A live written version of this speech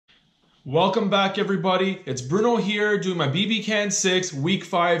Welcome back, everybody. It's Bruno here doing my BBCAN6 Week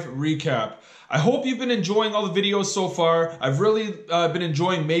 5 recap. I hope you've been enjoying all the videos so far. I've really been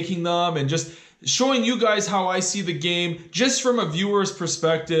enjoying making them and just showing you guys how I see the game just from a viewer's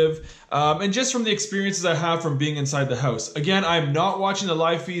perspective and just from the experiences I have from being inside the house. Again, I'm not watching the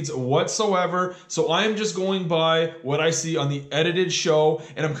live feeds whatsoever, so I'm just going by what I see on the edited show,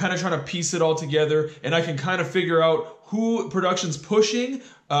 and I'm kind of trying to piece it all together, and I can kind of figure out who production's pushing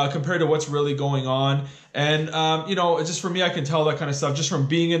compared to what's really going on. And, you know, just for me, I can tell that kind of stuff just from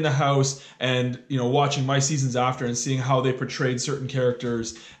being in the house and, you know, watching my seasons after and seeing how they portrayed certain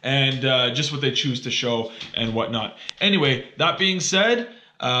characters and just what they choose to show and whatnot. Anyway, that being said,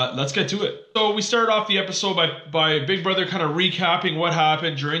 let's get to it. So we started off the episode by Big Brother kind of recapping what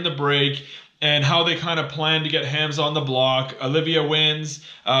happened during the break and how they kind of planned to get Hamza on the block. Olivia wins,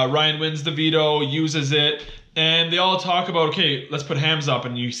 Ryan wins the veto, uses it. And they all talk about, okay, let's put Hamza up.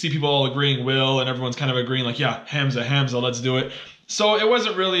 And you see people all agreeing, Will, and everyone's kind of agreeing like, yeah, Hamza, let's do it. So it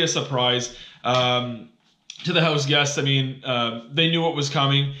wasn't really a surprise to the house guests. I mean, they knew what was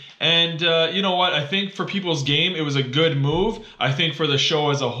coming. And you know what? I think for people's game, it was a good move. I think for the show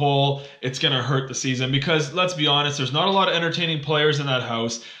as a whole, it's going to hurt the season. Because let's be honest, there's not a lot of entertaining players in that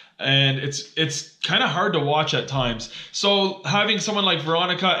house. And it's kind of hard to watch at times. So having someone like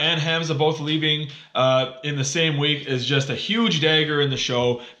Veronica and Hamza both leaving in the same week is just a huge dagger in the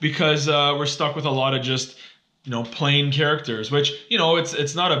show, because we're stuck with a lot of just, you know, plain characters, which, you know,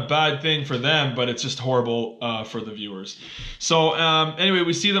 it's not a bad thing for them, but it's just horrible for the viewers. So anyway,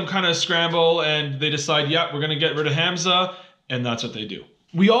 we see them kind of scramble and they decide, yeah, we're going to get rid of Hamza, and that's what they do.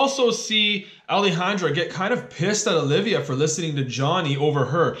 We also see Alejandra get kind of pissed at Olivia for listening to Johnny over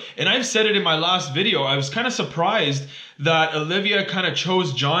her. And I've said it in my last video, I was kind of surprised that Olivia kind of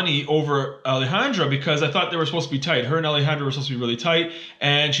chose Johnny over Alejandra, because I thought they were supposed to be tight. Her and Alejandra were supposed to be really tight.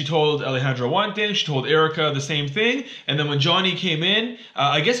 And she told Alejandra one thing, she told Erica the same thing. And then when Johnny came in,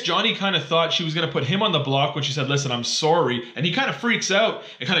 I guess Johnny kind of thought she was going to put him on the block when she said, listen, I'm sorry. And he kind of freaks out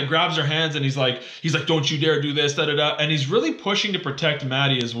and kind of grabs her hands and he's like, don't you dare do this, da-da-da. And he's really pushing to protect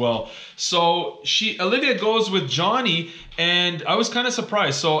Maddie as well. So Olivia goes with Johnny, and I was kind of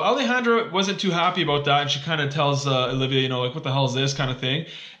surprised. So Alejandra wasn't too happy about that, and she kind of tells Olivia, you know, like, what the hell is this kind of thing?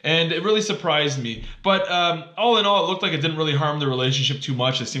 And it really surprised me. But all in all, it looked like it didn't really harm the relationship too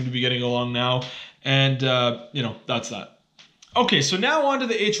much. They seem to be getting along now, and you know, that's that. Okay, so now on to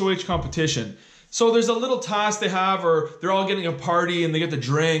the HOH competition. So there's a little task they have, or they're all getting a party and they get to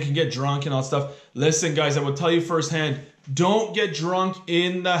drink and get drunk and all that stuff. Listen, guys, I will tell you firsthand, don't get drunk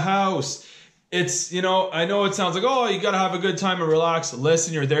in the house. It's, you know, I know it sounds like, oh, you got to have a good time and relax.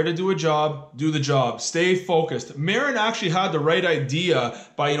 Listen, you're there to do a job, do the job, stay focused. Marin actually had the right idea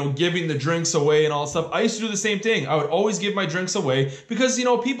by, you know, giving the drinks away and all that stuff. I used to do the same thing. I would always give my drinks away because, you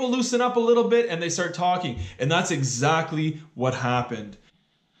know, people loosen up a little bit and they start talking. And that's exactly what happened.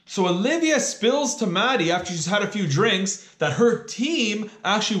 So Olivia spills to Maddie after she's had a few drinks that her team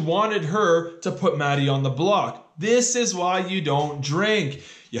actually wanted her to put Maddie on the block. This is why you don't drink.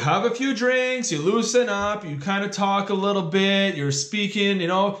 You have a few drinks, you loosen up, you kind of talk a little bit, you're speaking, you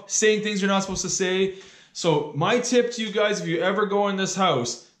know, saying things you're not supposed to say. So my tip to you guys, if you ever go in this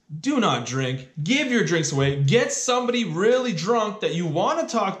house, do not drink. Give your drinks away. Get somebody really drunk that you want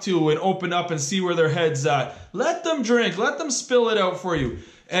to talk to and open up and see where their head's at. Let them drink. Let them spill it out for you.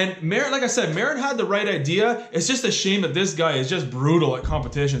 And Marin, like I said, Marin had the right idea. It's just a shame that this guy is just brutal at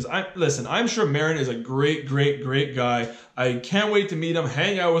competitions. Listen, I'm sure Marin is a great, great, great guy. I can't wait to meet him,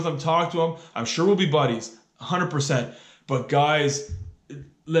 hang out with him, talk to him. I'm sure we'll be buddies, 100%. But guys,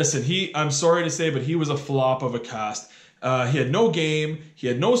 listen, I'm sorry to say, but he was a flop of a cast. He had no game. He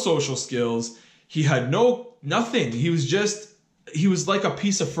had no social skills. He had nothing. He was like a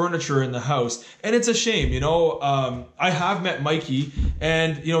piece of furniture in the house. And it's a shame, you know. I have met Mikey,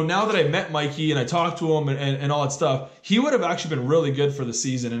 and, you know, now that I met Mikey and I talked to him and all that stuff, he would have actually been really good for the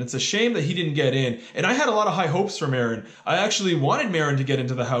season. And it's a shame that he didn't get in. And I had a lot of high hopes for Marin. I actually wanted Marin to get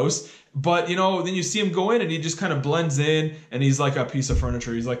into the house. But, you know, then you see him go in and he just kind of blends in and he's like a piece of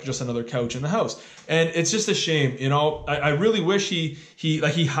furniture. He's like just another couch in the house. And it's just a shame, you know. I really wish he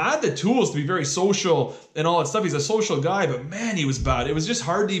had the tools to be very social and all that stuff. He's a social guy, but man, he was bad. It was just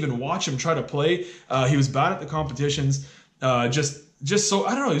hard to even watch him try to play. He was bad at the competitions. Just so,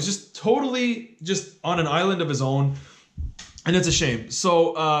 I don't know, he was just totally just on an island of his own. And it's a shame.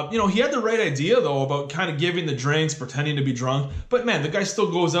 So, you know, he had the right idea, though, about kind of giving the drinks, pretending to be drunk. But, man, the guy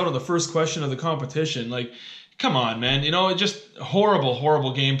still goes out on the first question of the competition. Like, come on, man. You know, just horrible,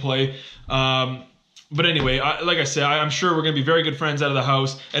 horrible gameplay. But anyway, like I said, I'm sure we're going to be very good friends out of the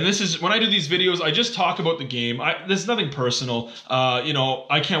house. And this is, when I do these videos, I just talk about the game. There's nothing personal. You know,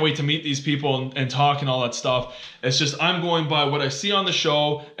 I can't wait to meet these people and talk and all that stuff. It's just, I'm going by what I see on the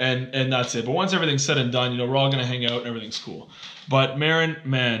show, and that's it. But once everything's said and done, you know, we're all going to hang out and everything's cool. But Maren,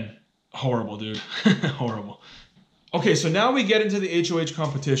 man, horrible, dude. Horrible. Okay, so now we get into the HOH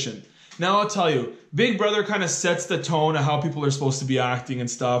competition. Now I'll tell you, Big Brother kind of sets the tone of how people are supposed to be acting and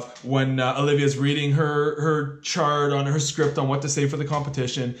stuff when Olivia's reading her chart on her script on what to say for the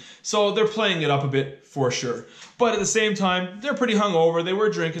competition. So they're playing it up a bit for sure. But at the same time, they're pretty hungover. They were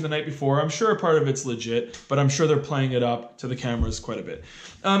drinking the night before. I'm sure part of it's legit, but I'm sure they're playing it up to the cameras quite a bit.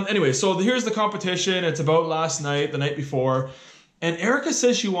 Anyway, so here's the competition. It's about last night, the night before. And Erica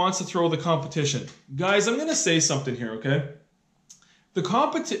says she wants to throw the competition. Guys, I'm going to say something here, okay?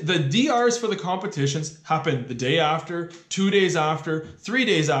 The DRs for the competitions happen the day after, 2 days after, 3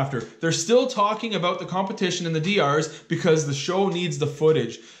 days after. They're still talking about the competition and the DRs because the show needs the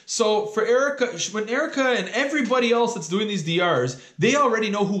footage. So for Erica, when Erica and everybody else that's doing these DRs, they already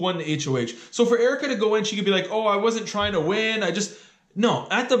know who won the HOH. So for Erica to go in, she could be like, oh, I wasn't trying to win. No,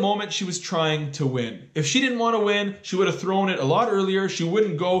 at the moment she was trying to win. If she didn't want to win, she would have thrown it a lot earlier. She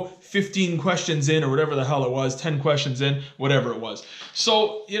wouldn't go 15 questions in or whatever the hell it was, 10 questions in, whatever it was.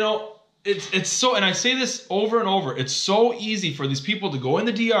 So, you know, it's so, and I say this over and over, it's so easy for these people to go in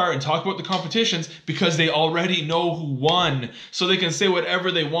the DR and talk about the competitions because they already know who won. So they can say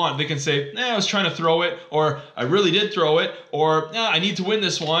whatever they want. They can say, I was trying to throw it, or I really did throw it, or I need to win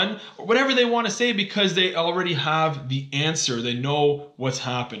this one, or whatever they want to say because they already have the answer. They know what's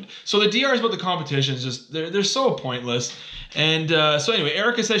happened. So the DRs about the competitions, just they're so pointless. And so anyway,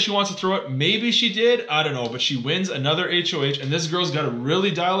 Erica says she wants to throw it. Maybe she did. I don't know. But she wins another HOH. And this girl's got to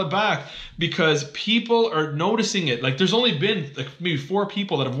really dial it back because people are noticing it. Like there's only been like maybe 4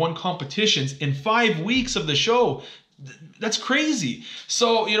 people that have won competitions in 5 weeks of the show. That's crazy.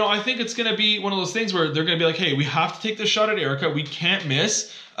 So, you know, I think it's going to be one of those things where they're going to be like, hey, we have to take this shot at Erica. We can't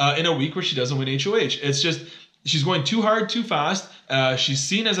miss in a week where she doesn't win HOH. It's just, she's going too hard, too fast. She's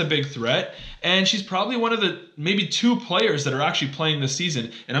seen as a big threat. And she's probably one of the maybe 2 players that are actually playing this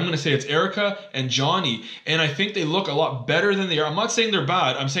season. And I'm going to say it's Erica and Johnny. And I think they look a lot better than they are. I'm not saying they're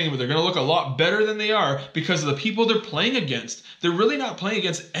bad. I'm saying they're going to look a lot better than they are because of the people they're playing against. They're really not playing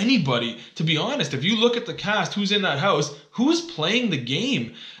against anybody. To be honest, if you look at the cast, who's in that house, who's playing the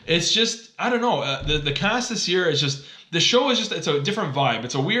game? It's just, I don't know. The cast this year is just, the show is just, it's a different vibe.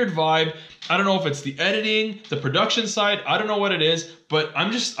 It's a weird vibe. I don't know if it's the editing, the production side. I don't know what it is, but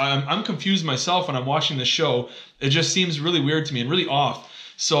I'm confused myself when I'm watching the show. It just seems really weird to me and really off.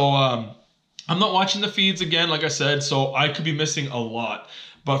 So I'm not watching the feeds again, like I said, so I could be missing a lot.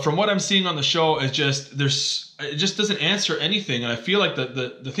 But from what I'm seeing on the show, it just doesn't answer anything. And I feel like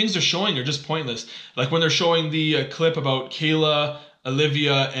the things they're showing are just pointless. Like when they're showing the clip about Kayla,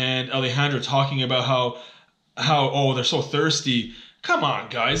 Olivia, and Alejandra talking about how oh, they're so thirsty. Come on,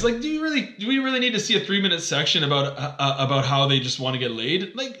 guys. Like, do we really need to see a 3-minute section about how they just want to get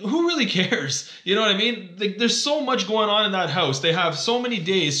laid? Like, who really cares? You know what I mean? Like, there's so much going on in that house. They have so many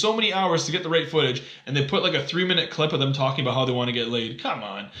days, so many hours to get the right footage, and they put like a 3-minute clip of them talking about how they want to get laid. Come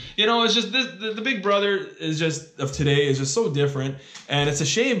on. You know, it's just the Big Brother is just of today is just so different, and it's a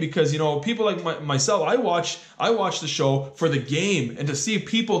shame because, you know, people like myself, I watch the show for the game and to see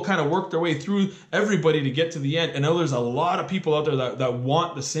people kind of work their way through everybody to get to the end. And I know there's a lot of people out there that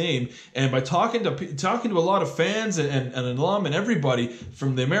want the same. And by talking to a lot of fans and alum and everybody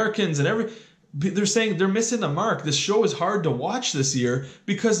from the Americans and they're saying they're missing the mark. This show is hard to watch this year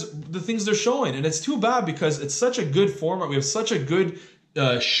because the things they're showing. And it's too bad because it's such a good format. We have such a good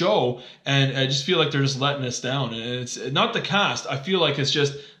show, and I just feel like they're just letting us down. And it's not the cast. I feel like it's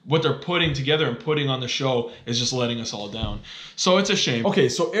just what they're putting together and putting on the show is just letting us all down. So it's a shame. Okay,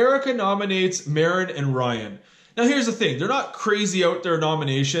 so Erica nominates Maren and Ryan. Now here's the thing. They're not crazy out there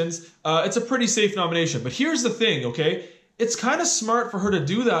nominations. It's a pretty safe nomination. But here's the thing, okay? It's kind of smart for her to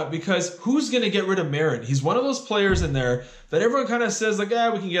do that because who's going to get rid of Maren? He's one of those players in there that everyone kind of says like,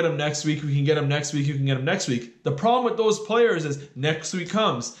 we can get him next week, we can get him next week, you can get him next week. The problem with those players is next week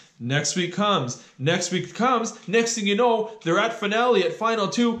comes, next week comes, next week comes. Next thing you know, they're at finale, at final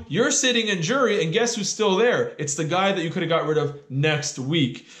 2. You're sitting in jury, and guess who's still there? It's the guy that you could have got rid of next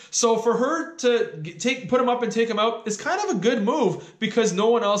week. So for her to put him up and take him out is kind of a good move because no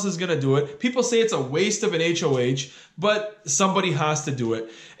one else is going to do it. People say it's a waste of an HOH, but somebody has to do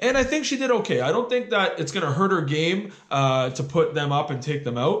it. And I think she did okay. I don't think that it's going to hurt her game to put them up and take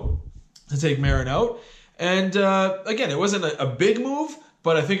them out, to take Maren out. And again, it wasn't a big move,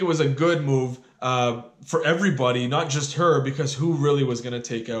 but I think it was a good move for everybody, not just her, because who really was going to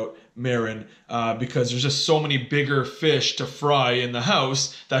take out Marin because there's just so many bigger fish to fry in the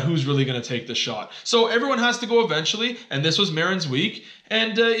house that who's really going to take the shot. So everyone has to go eventually, and this was Marin's week.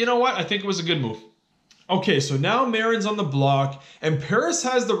 And you know what? I think it was a good move. Okay, so now Marin's on the block, and Paris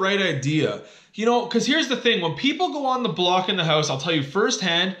has the right idea. You know, because here's the thing. When people go on the block in the house, I'll tell you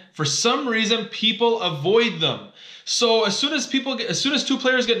firsthand, for some reason, people avoid them. So as soon as two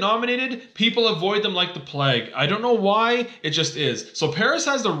players get nominated, people avoid them like the plague. I don't know why, it just is. So Paris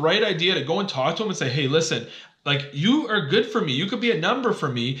has the right idea to go and talk to him and say, hey, listen, like, you are good for me. You could be a number for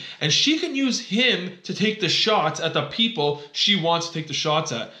me. And she can use him to take the shots at the people she wants to take the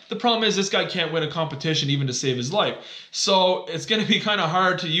shots at. The problem is this guy can't win a competition even to save his life. So it's going to be kind of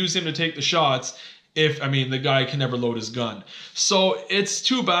hard to use him to take the shots if, I mean, the guy can never load his gun. So it's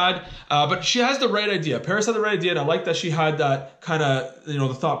too bad. But she has the right idea. Paris had the right idea. And I like that she had that kind of, you know,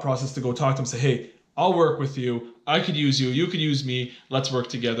 the thought process to go talk to him and say, hey, I'll work with you. I could use you. You could use me. Let's work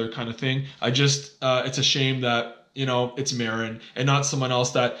together kind of thing. It's a shame that, you know, it's Marin and not someone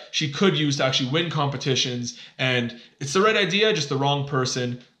else that she could use to actually win competitions. And it's the right idea, just the wrong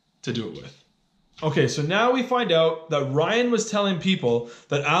person to do it with. Okay, so now we find out that Ryan was telling people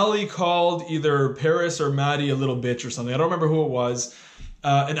that Ali called either Paris or Maddie a little bitch or something. I don't remember who it was.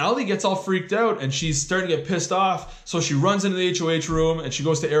 And Ali gets all freaked out and she's starting to get pissed off. So she runs into the HOH room and she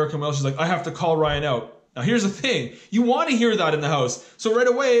goes to Erica and Will. She's like, I have to call Ryan out. Now here's the thing. You want to hear that in the house. So right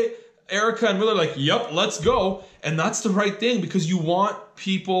away, Erica and Will are like, yep, let's go. And that's the right thing because you want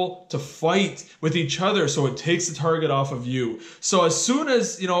people to fight with each other so it takes the target off of you. So as soon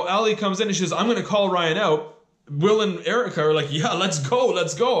as, you know, Ali comes in and she says, I'm going to call Ryan out, Will and Erica are like, yeah, let's go.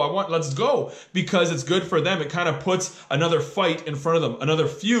 Let's go. Because it's good for them. It kind of puts another fight in front of them, another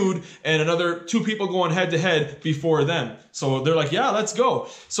feud, and another two people going head to head before them. So they're like, yeah, let's go.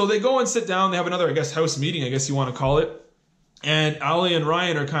 So they go and sit down. They have another, I guess, house meeting, I guess you want to call it. And Ali and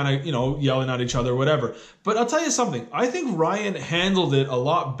Ryan are kind of, you know, yelling at each other, whatever. But I'll tell you something. I think Ryan handled it a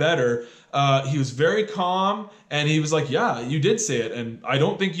lot better. He was very calm, and he was like, yeah, you did say it. And I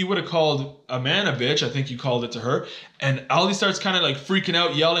don't think you would have called a man a bitch. I think you called it to her. And Ali starts kind of like freaking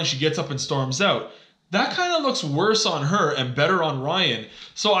out, yelling. She gets up and storms out. That kind of looks worse on her and better on Ryan.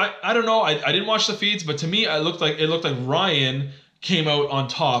 So I don't know. I didn't watch the feeds, but to me, it looked like Ryan came out on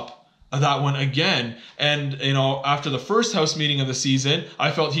top of that one again. And, you know, after the first house meeting of the season,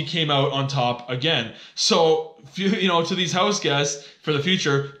 I felt he came out on top again. So, you know, to these house guests for the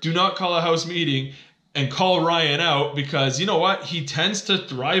future, do not call a house meeting and call Ryan out because, you know what, he tends to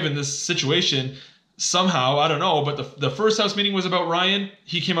thrive in this situation somehow. I don't know, but the first house meeting was about Ryan.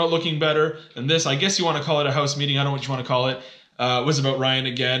 He came out looking better. And this, I guess you want to call it a house meeting, I don't know what you want to call it, was about Ryan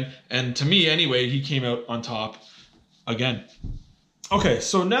again. And to me, anyway, he came out on top again. Okay,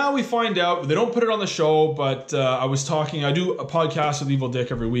 so now we find out, they don't put it on the show, but I do a podcast with Evil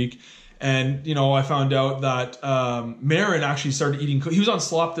Dick every week, and, you know, I found out that Marin actually started eating, he was on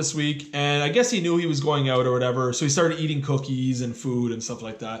slop this week, and I guess he knew he was going out or whatever, so he started eating cookies and food and stuff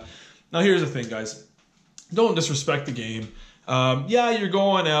like that. Now here's the thing, guys, don't disrespect the game. Yeah, you're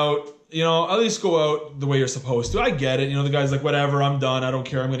going out, you know, at least go out the way you're supposed to. I get it, you know, the guy's like, whatever, I'm done, I don't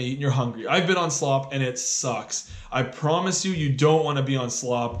care, I'm going to eat, and you're hungry. I've been on slop, and it sucks. I promise you, you don't want to be on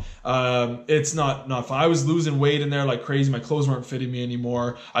slop. It's not fun. I was losing weight in there like crazy. My clothes weren't fitting me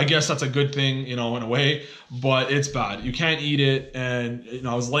anymore. I guess that's a good thing, you know, in a way, but it's bad. You can't eat it, and, you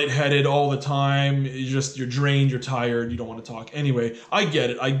know, I was lightheaded all the time. You're drained, you're tired, you don't want to talk. Anyway, I get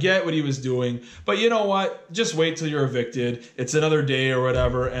it. I get what he was doing, but you know what? Just wait till you're evicted. It's another day or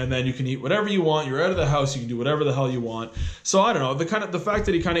whatever, and then you can eat whatever you want. You're out of the house. You can do whatever the hell you want. So I don't know. The fact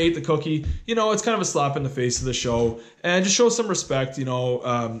that he kind of ate the cookie, you know, it's kind of a slap in the face of the show. And just show some respect, you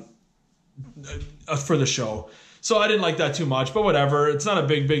know, for the show. So I didn't like that too much, but whatever. It's not a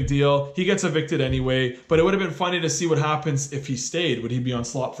big deal. He gets evicted anyway, but it would have been funny to see what happens if he stayed. Would he be on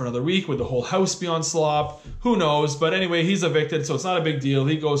slop for another week? Would the whole house be on slop? Who knows? But anyway, he's evicted, so it's not a big deal.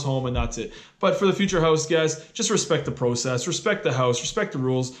 He goes home and that's it. But for the future house guests, just respect the process, respect the house, respect the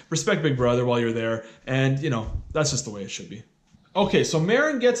rules, respect Big Brother while you're there. And, you know, that's just the way it should be. Okay, so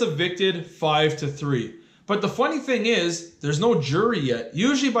Marin gets evicted 5-3. But the funny thing is, there's no jury yet.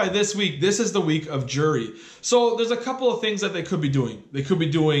 Usually by this week, this is the week of jury. So there's a couple of things that they could be doing. They could be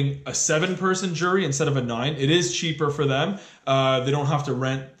doing a 7-person jury instead of a 9. It is cheaper for them. They don't have to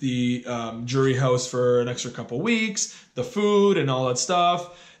rent the jury house for an extra couple weeks, the food and all that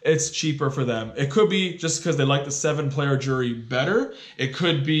stuff. It's cheaper for them. It could be just because they like the 7-player jury better. It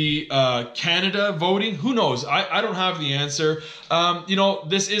could be Canada voting. Who knows? I don't have the answer. You know,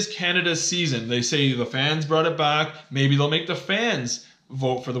 this is Canada's season. They say the fans brought it back. Maybe they'll make the fans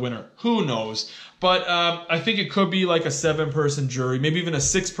vote for the winner. Who knows? But I think it could be like a 7-person jury, maybe even a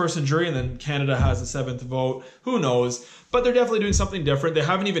 6-person jury, and then Canada has a 7th vote. Who knows? But they're definitely doing something different. They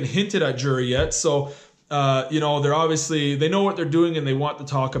haven't even hinted at jury yet, so you know, they know what they're doing and they want to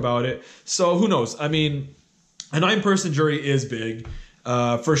talk about it. So who knows? I mean, a 9-person jury is big,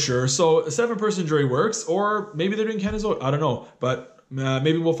 for sure. So a 7-person jury works, or maybe they're doing Canada's vote. I don't know, but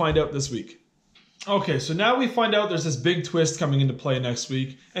maybe we'll find out this week. Okay, so now we find out there's this big twist coming into play next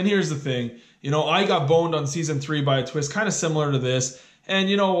week. And here's the thing. You know, I got boned on season 3 by a twist kind of similar to this. And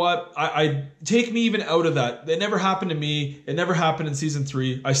you know what? I take me even out of that. It never happened to me. It never happened in season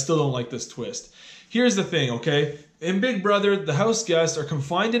 3. I still don't like this twist. Here's the thing, okay? In Big Brother, the house guests are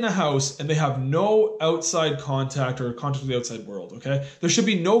confined in a house and they have no outside contact or contact with the outside world, okay? There should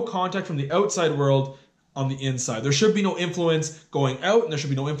be no contact from the outside world on the inside. There should be no influence going out and there should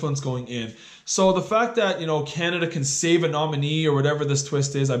be no influence going in. So the fact that, you know, Canada can save a nominee or whatever this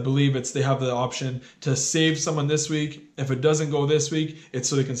twist is, I believe they have the option to save someone this week. If it doesn't go this week, it's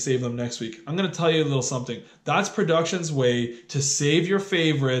so they can save them next week. I'm going to tell you a little something. That's production's way to save your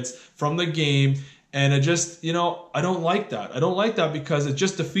favorites from the game. And it just, you know, I don't like that. I don't like that because it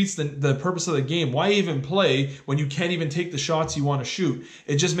just defeats the purpose of the game. Why even play when you can't even take the shots you want to shoot?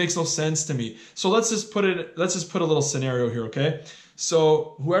 It just makes no sense to me. So let's just put a little scenario here, okay?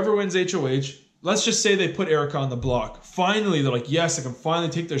 So whoever wins HOH, let's just say they put Erica on the block. Finally, they're like, yes, I can finally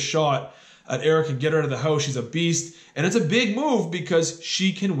take this shot at Erica and get her out of the house. She's a beast. And it's a big move because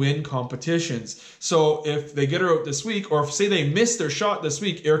she can win competitions. So if they get her out this week, or if say they miss their shot this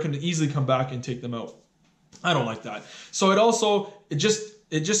week, Erica can easily come back and take them out. I don't like that. So it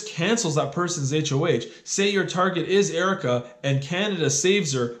just cancels that person's HOH. Say your target is Erica and Canada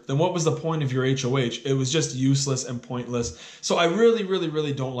saves her, then what was the point of your HOH? It was just useless and pointless. So I really, really,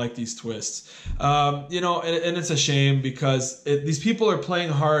 really don't like these twists. You know, and it's a shame because these people are playing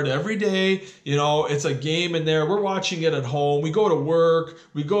hard every day. You know, it's a game in there. We're watching it at home. We go to work.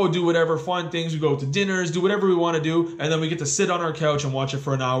 We go do whatever fun things. We go to dinners, do whatever we want to do. And then we get to sit on our couch and watch it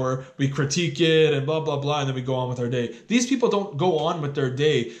for an hour. We critique it and blah, blah, blah. And then we go on with our day. These people don't go on with their day.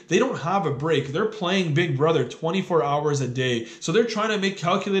 They don't have a break. They're playing Big Brother 24 hours a day. So they're trying to make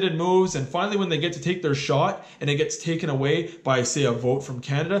calculated moves, and finally when they get to take their shot and it gets taken away by, say, a vote from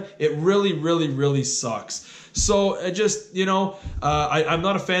Canada, it really, really, really sucks. So it just, you know, I'm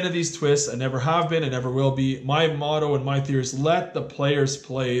not a fan of these twists. I never have been. I never will be. My motto and my theory is let the players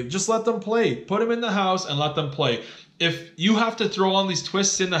play. Just let them play. Put them in the house and let them play. If you have to throw on these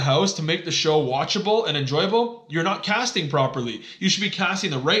twists in the house to make the show watchable and enjoyable, you're not casting properly. You should be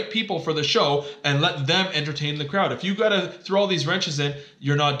casting the right people for the show and let them entertain the crowd. If you got to throw all these wrenches in,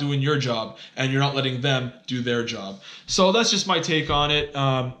 you're not doing your job and you're not letting them do their job. So that's just my take on it.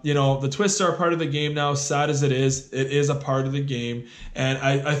 You know, the twists are a part of the game now. Sad as it is a part of the game. And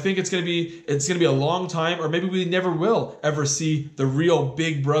I think it's gonna be a long time, or maybe we never will ever see the real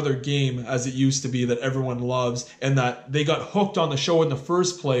Big Brother game as it used to be that everyone loves and that they got hooked on the show in the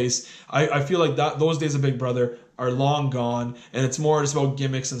first place. I feel like those days of Big Brother are long gone, and it's more just about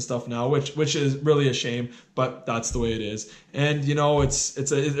gimmicks and stuff now, which is really a shame, but that's the way it is. And you know,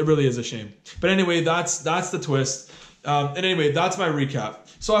 it really is a shame. But anyway, that's the twist. And anyway, that's my recap.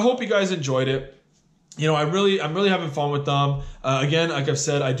 So I hope you guys enjoyed it. You know, I'm really having fun with them. Again, like I've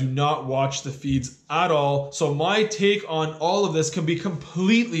said, I do not watch the feeds at all. So my take on all of this can be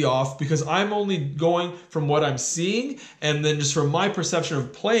completely off because I'm only going from what I'm seeing and then just from my perception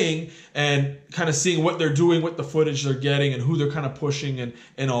of playing and kind of seeing what they're doing with the footage they're getting and who they're kind of pushing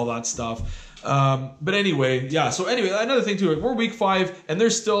and all that stuff. But anyway, yeah. So anyway, another thing too, we're week 5 and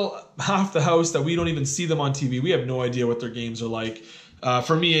there's still half the house that we don't even see them on TV. We have no idea what their games are like.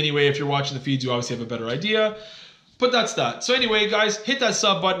 For me anyway, if you're watching the feeds, you obviously have a better idea. But that's that. So anyway, guys, hit that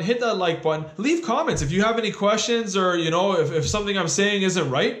sub button, hit that like button, leave comments. If you have any questions or, you know, if something I'm saying isn't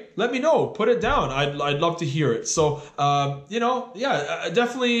right, let me know. Put it down. I'd love to hear it. So, you know, yeah,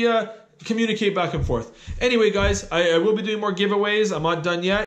 definitely communicate back and forth. Anyway, guys, I will be doing more giveaways. I'm not done yet.